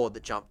Holden or Ford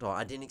that jumped on.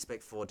 I didn't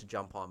expect Ford to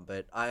jump on,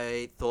 but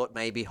I thought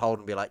maybe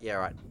Holden would be like, yeah,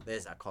 right,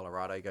 there's our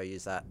Colorado, go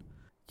use that.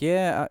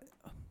 Yeah,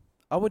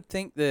 I would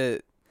think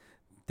the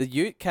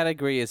Ute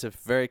category is a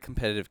very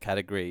competitive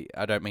category.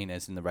 I don't mean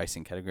as in the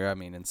racing category. I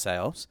mean in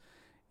sales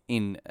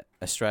in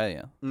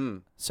Australia.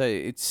 Mm. So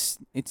it's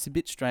a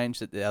bit strange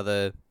that the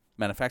other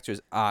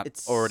manufacturers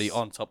aren't already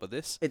on top of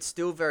this. It's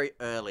still very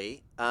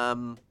early.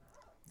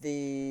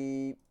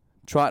 The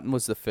Triton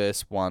was the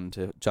first one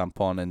to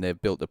jump on, and they've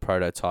built the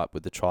prototype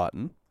with the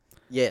Triton.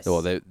 Yes.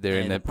 Or they're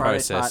in the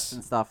prototypes process.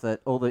 and stuff,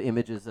 that all the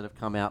images that have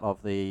come out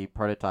of the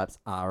prototypes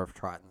are of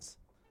Tritons.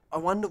 I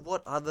wonder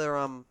what other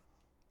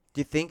do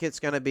you think it's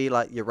going to be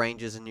like your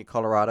Rangers and your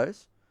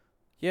Colorados?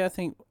 Yeah,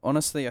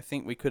 honestly, I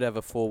think we could have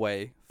a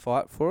 4-way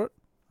fight for it.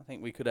 I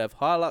think we could have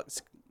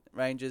Hilux,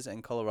 Rangers,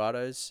 and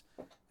Colorados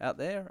out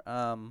there.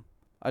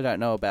 I don't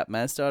know about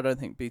Mazda. I don't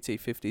think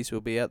BT50s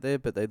will be out there,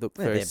 but they look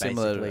very they're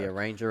similar. basically a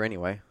Ranger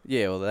anyway.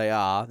 Yeah, well, they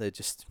are. They're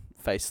just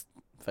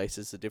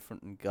faces are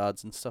different and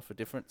guards and stuff are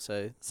different.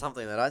 So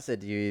Something that I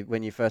said to you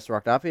when you first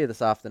rocked up here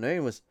this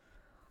afternoon was,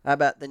 how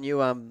about the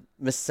new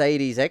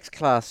Mercedes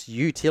X-Class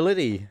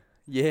utility?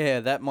 yeah,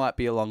 that might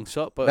be a long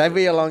shot, but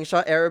Maybe a long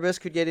shot. Erebus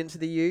could get into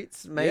the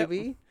Utes,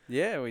 maybe.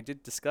 yeah, we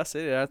did discuss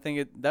it. I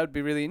think that would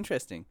be really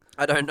interesting.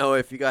 I don't know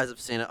if you guys have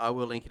seen it. I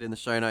will link it in the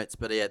show notes.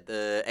 But yeah,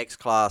 the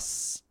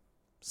X-Class,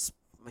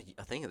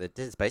 I think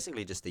it's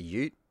basically just a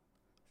Ute.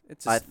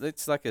 It's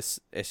like a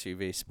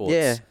SUV sports.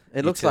 Yeah,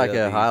 it looks like a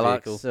utility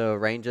Hilux vehicle. or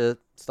Ranger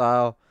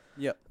style.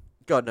 Yep.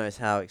 God knows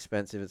how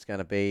expensive it's going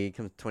to be. It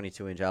comes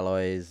 22-inch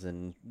alloys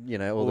and,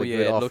 all the good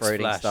it looks off-roading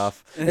flash.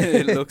 stuff.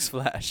 It looks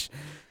flash.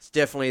 It's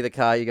definitely the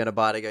car you're going to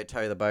buy to go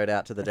tow the boat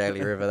out to the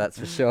Daly River, that's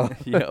for sure.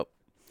 Yep.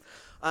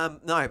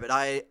 No, but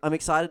I'm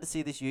excited to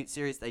see this Ute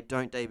series. They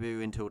don't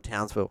debut until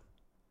Townsville.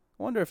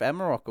 I wonder if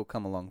Amarok will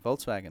come along.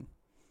 Volkswagen.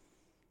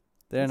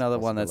 They're That's a another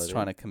one that's possibility.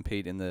 trying to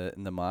compete in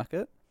the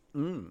market.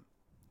 Mm.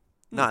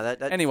 No,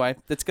 that Anyway,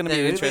 that's going to be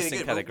an it'll interesting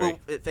good. category.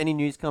 If any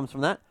news comes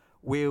from that,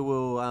 we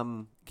will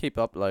Keep keep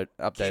updated.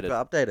 it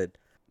updated.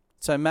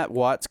 So Matt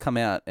White's come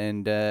out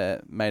and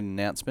made an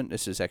announcement.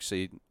 This is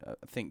actually, I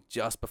think,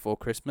 just before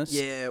Christmas.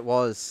 Yeah, it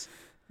was.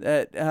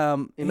 That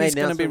He made he's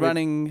going to be announcement with-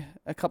 running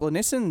a couple of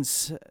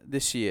Nissans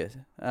this year.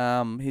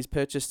 He's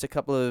purchased a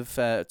couple of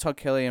Todd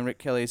Kelly and Rick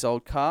Kelly's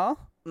old car.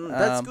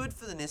 That's Um, good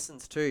for the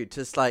Nissans too.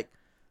 Just like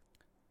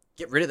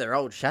get rid of their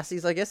old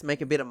chassis, I guess.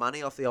 Make a bit of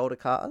money off the older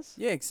cars.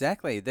 Yeah,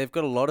 exactly. They've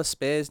got a lot of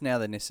spares now,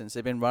 the Nissans.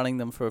 They've been running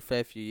them for a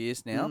fair few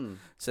years now. Mm.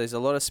 So there's a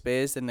lot of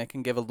spares, and they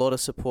can give a lot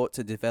of support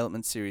to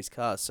development series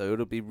cars. So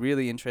it'll be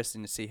really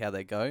interesting to see how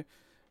they go.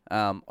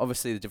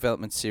 Obviously, the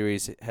development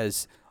series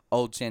has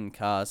old gen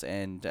cars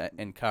and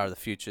car of the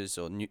futures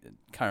or new,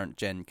 current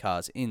gen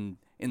cars in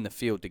the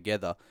field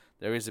together.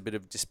 There is a bit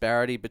of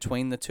disparity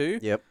between the two.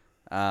 Yep.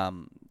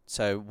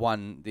 So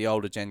the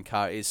older gen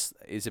car is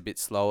a bit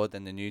slower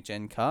than the new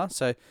gen car.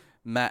 So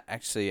Matt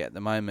actually at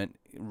the moment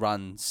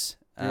runs.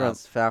 He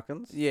runs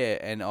Falcons. Yeah,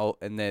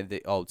 and they're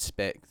the old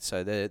spec.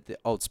 So they're the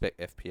old spec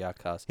FPR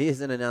cars. He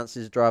hasn't announced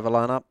his driver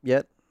lineup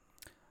yet.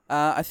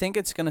 I think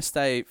it's going to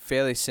stay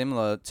fairly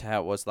similar to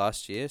how it was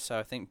last year. So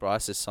I think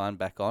Bryce has signed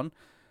back on.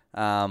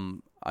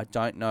 I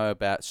don't know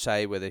about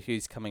Shea, whether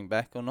he's coming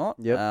back or not.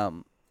 Yep.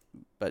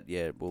 But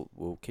yeah,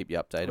 we'll keep you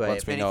updated But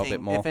once if we know a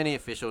bit more. If any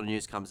official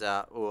news comes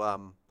out,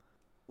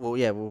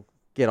 we'll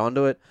get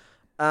onto it.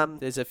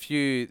 There's a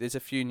few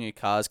new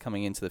cars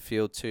coming into the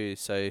field too.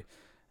 So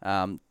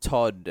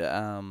Todd,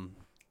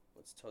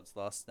 what's Todd's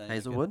last name?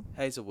 Hazelwood?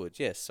 Hazelwood,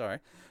 yes, sorry.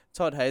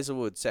 Todd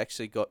Hazelwood's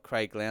actually got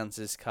Craig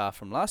Lowndes' car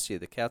from last year,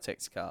 the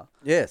Caltex car.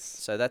 Yes.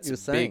 So that's you a were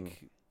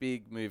saying.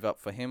 big move up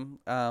for him.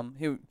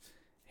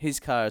 His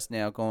car has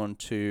now gone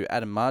to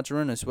Adam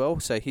Margarin as well,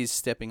 so he's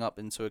stepping up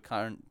into a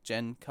current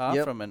gen car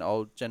Yep. from an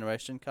old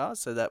generation car,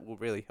 so that will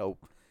really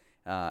help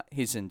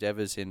his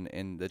endeavours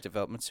in the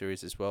development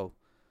series as well.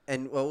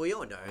 And, well, we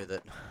all know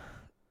that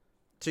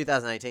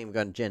 2018 we're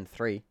going Gen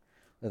 3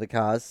 of the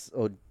cars,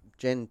 or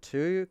Gen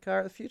 2 car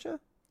of the future?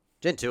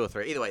 Gen 2 or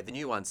 3, either way, the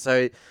new one.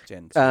 So,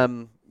 Gen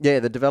 2.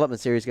 the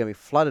development series is going to be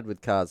flooded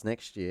with cars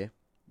next year.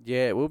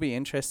 Yeah, it will be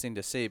interesting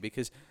to see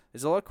because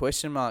there's a lot of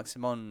question marks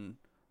on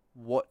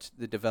what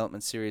the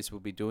development series will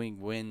be doing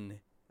when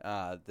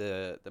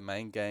the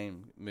main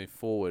game move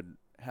forward.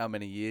 How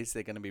many years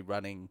they're going to be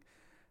running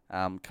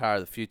Car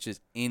of the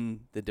Futures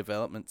in the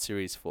development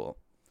series for.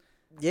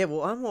 Yeah,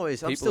 well, I'm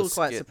People still are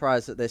quite scared.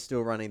 surprised that they're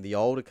still running the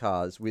older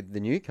cars with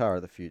the new Car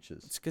of the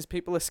Futures. It's because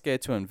people are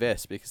scared to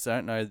invest because they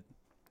don't know.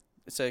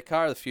 So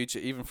Car of the Future,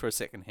 even for a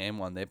second-hand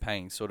one, they're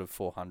paying sort of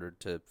 400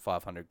 to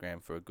 500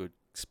 grand for a good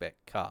spec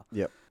car.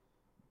 Yep.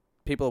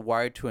 People are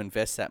worried to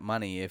invest that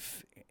money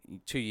if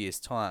 2 years'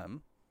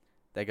 time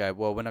they go,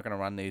 well, we're not going to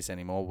run these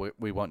anymore.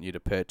 We want you to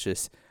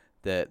purchase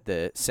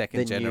the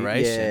second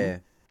generation. Yeah.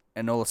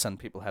 And all of a sudden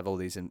people have all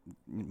these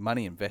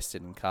money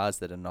invested in cars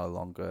that are no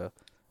longer...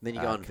 Then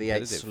you go on V8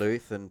 competitive.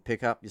 Sleuth and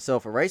pick up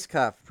yourself a race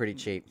car for pretty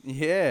cheap.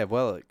 Yeah,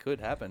 well, it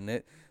could happen.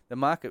 The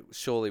market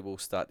surely will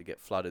start to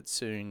get flooded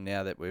soon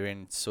now that we're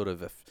in sort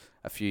of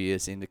a few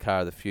years into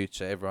Car of the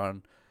Future.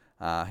 Everyone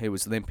who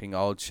was limping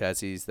old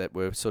chassis that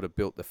were sort of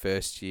built the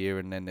first year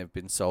and then they've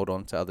been sold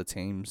on to other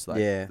teams, like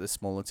the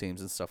smaller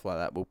teams and stuff like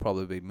that, will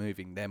probably be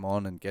moving them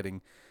on and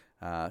getting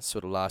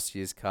sort of last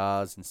year's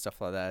cars and stuff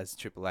like that as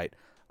Triple Eight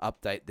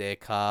update their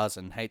cars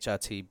and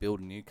HRT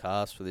build new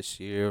cars for this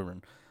year,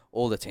 and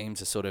all the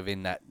teams are sort of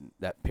in that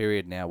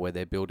period now where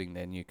they're building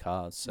their new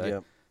cars.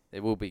 So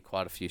there will be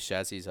quite a few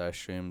chassis, I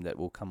assume, that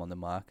will come on the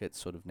market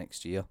sort of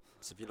next year.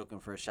 So if you're looking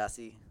for a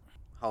chassis,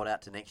 hold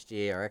out to next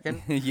year, I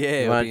reckon. Yeah, You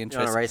it'll want be a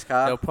interesting. race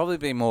car? There'll probably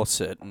be more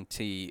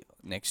certainty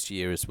next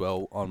year as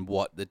well on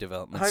what the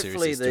development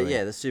Hopefully series is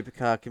doing. the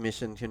Supercar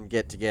Commission can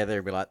get together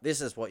and be like,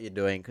 this is what you're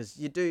doing, because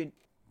you do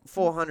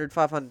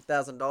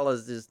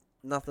 $400,000-$500,000 is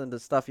nothing to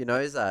stuff your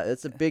nose at.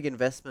 It's a big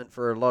investment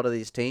for a lot of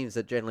these teams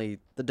that generally,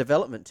 the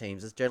development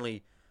teams, is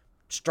generally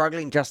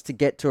struggling just to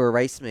get to a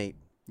race meet.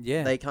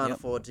 Yeah, They can't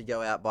afford to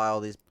go out, buy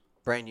all this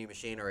brand new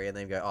machinery and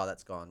then go, oh,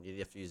 that's gone. You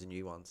have to use the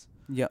new ones.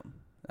 Yep.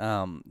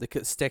 The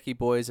Kostecki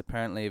boys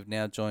apparently have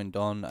now joined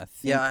on. I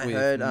think I with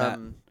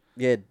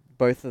heard.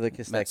 Both of the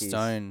Kosteckis. Matt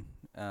Stone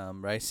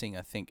Racing,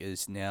 I think,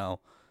 is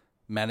now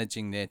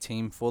managing their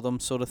team for them,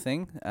 sort of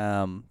thing.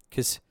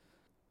 Because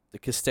the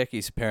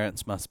Kostecki's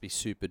parents must be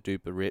super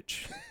duper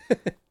rich.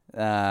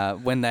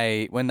 When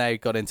they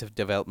got into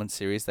development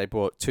series, they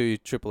brought 2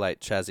 Triple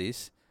Eight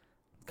chassis,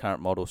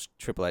 current model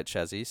Triple Eight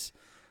chassis.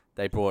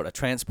 They brought a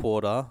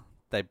transporter.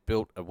 They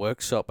built a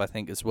workshop, I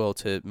think, as well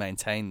to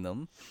maintain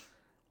them.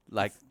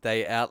 Like,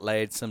 they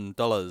outlaid some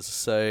dollars.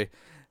 So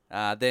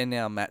they're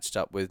now matched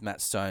up with Matt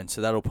Stone. So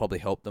that'll probably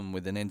help them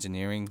with an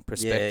engineering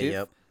perspective.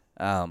 Yeah,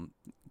 yep.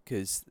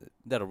 Because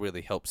that'll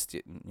really help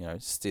steer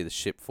the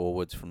ship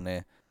forwards from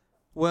there.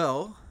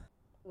 Well,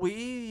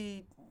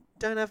 we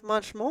don't have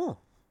much more.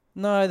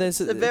 No,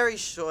 there's It's a very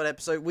short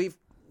episode. We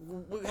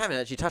haven't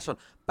actually touched on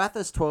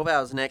Bathurst 12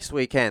 hours next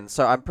weekend.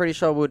 So I'm pretty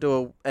sure we'll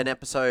do an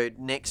episode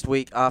next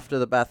week after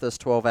the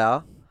Bathurst 12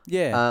 hour.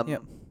 Yeah.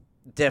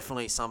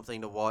 Definitely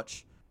something to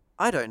watch.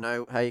 I don't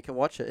know how you can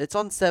watch it. It's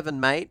on 7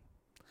 Mate,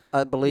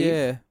 I believe.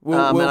 Yeah.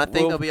 And I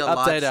think there'll be a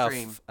live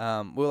stream.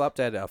 We'll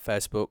update our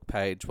Facebook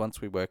page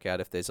once we work out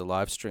if there's a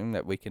live stream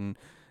that we can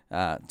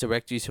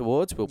direct you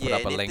towards. We'll put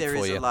up a link for you.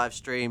 if there is a live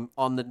stream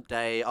on the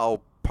day,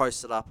 I'll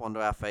post it up onto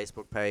our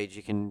Facebook page.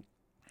 You can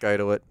go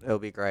to it. It'll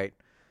be great.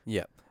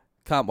 Yeah.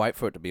 Can't wait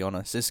for it, to be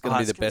honest. This is going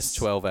to be the best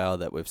 12 hour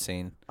that we've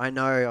seen. I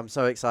know. I'm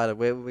so excited.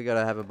 We got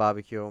to have a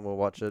barbecue and we'll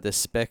watch it. The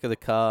spec of the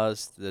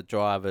cars, the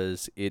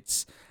drivers,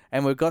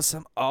 and we've got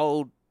some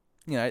old,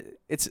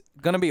 it's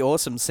going to be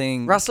awesome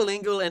seeing Russell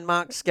Ingall and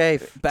Mark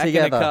Scaife back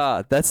together. in a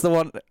car. That's the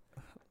one.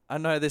 I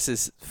know this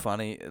is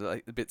funny,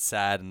 like a bit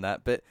sad and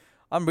that, but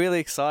I'm really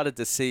excited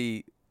to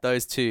see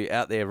those two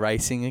out there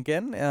racing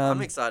again.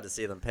 I'm excited to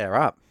see them pair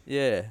up.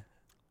 Yeah.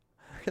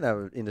 I can have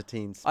an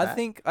inter-team I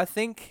spat.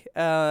 think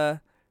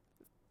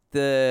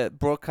the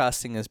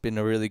broadcasting has been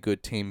a really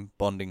good team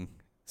bonding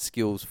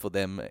skills for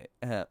them.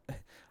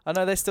 I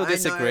know they still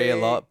disagree a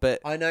lot, but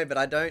I know, but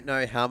I don't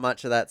know how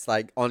much of that's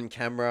like on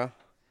camera.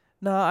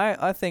 no,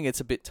 I think it's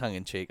a bit tongue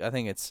in cheek. I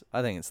think it's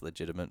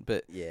legitimate,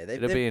 but Yeah,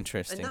 it'll be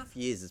interesting. Enough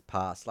years has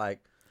passed. Like,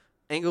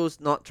 Ingall's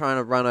not trying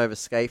to run over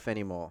Scaife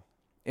anymore.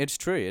 It's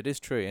true. It is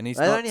true, and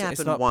That only it's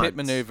happened not once. pit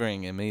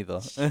maneuvering him either.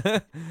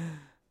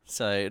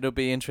 So it'll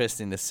be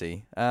interesting to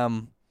see.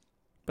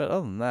 But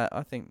other than that,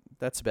 I think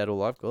that's about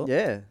all I've got.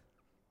 Yeah.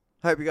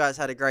 Hope you guys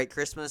had a great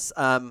Christmas.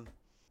 Don't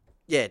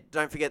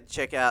forget to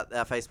check out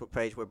our Facebook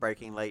page. We're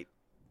Breaking Late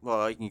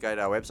well, you can go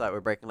to our website,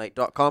 we're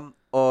breakinglate.com,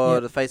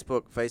 or Yep. the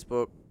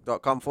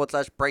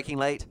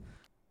facebook.com/breakinglate.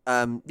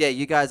 Yeah,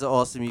 you guys are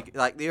awesome.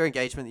 Like your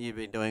engagement that you've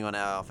been doing on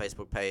our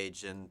Facebook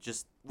page and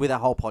just with our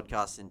whole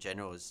podcast in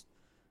general is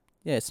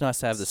It's nice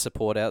to have the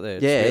support out there.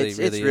 it's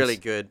Really really is.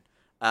 good.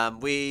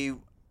 We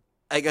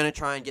are going to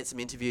try and get some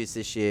interviews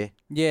this year.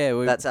 Yeah,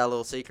 That's our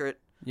little secret.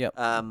 Yep.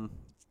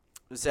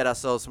 We set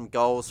ourselves some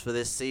goals for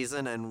this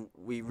season, and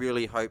we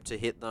really hope to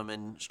hit them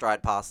and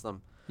stride past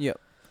them. Yep.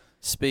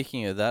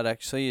 Speaking of that,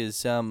 actually,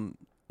 is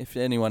if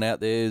anyone out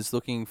there is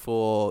looking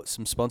for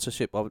some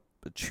sponsorship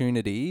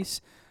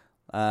opportunities,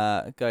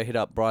 go hit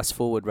up Bryce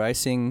Forward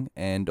Racing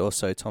and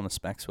also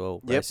Thomas Maxwell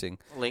Yep. Racing.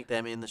 Link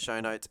them in the show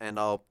notes, and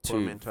I'll put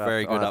them Two into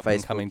very good our up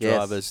and Facebook. coming Yes.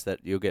 drivers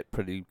that you'll get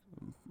pretty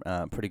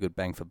good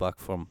bang for buck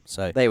from.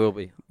 So They will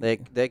be. They're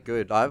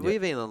good.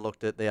 We've even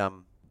looked at the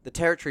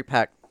territory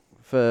pack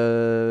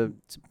for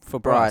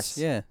Bryce, Bryce.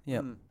 yeah,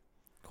 Mm.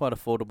 quite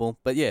affordable.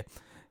 But yeah,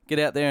 get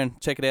out there and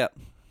check it out.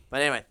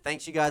 But anyway,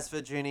 thanks you guys for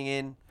tuning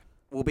in.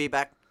 We'll be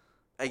back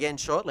again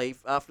shortly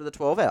after the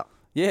 12 hour.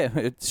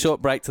 Yeah,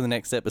 short break to the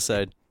next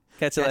episode.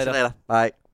 Catch you later. Bye.